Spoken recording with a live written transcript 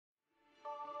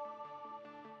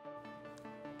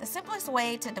The simplest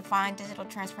way to define digital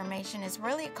transformation is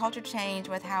really a culture change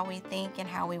with how we think and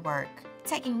how we work.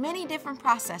 Taking many different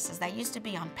processes that used to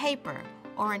be on paper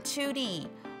or in 2D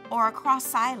or across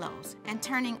silos and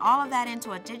turning all of that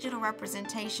into a digital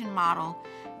representation model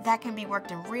that can be worked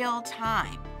in real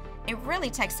time. It really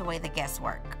takes away the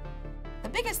guesswork. The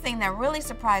biggest thing that really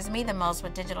surprised me the most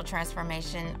with digital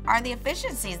transformation are the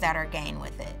efficiencies that are gained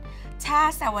with it.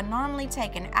 Tasks that would normally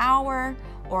take an hour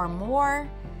or more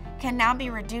can now be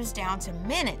reduced down to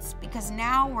minutes because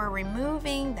now we're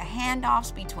removing the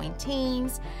handoffs between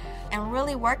teams and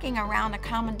really working around a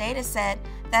common data set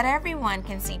that everyone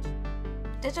can see.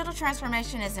 Digital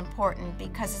transformation is important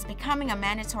because it's becoming a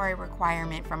mandatory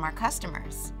requirement from our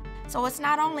customers. So it's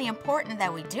not only important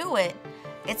that we do it,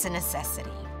 it's a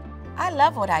necessity. I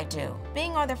love what I do.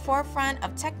 Being on the forefront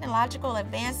of technological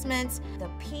advancements, the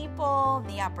people,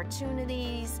 the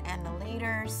opportunities, and the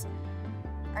leaders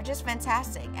are just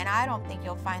fantastic, and I don't think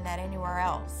you'll find that anywhere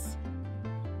else.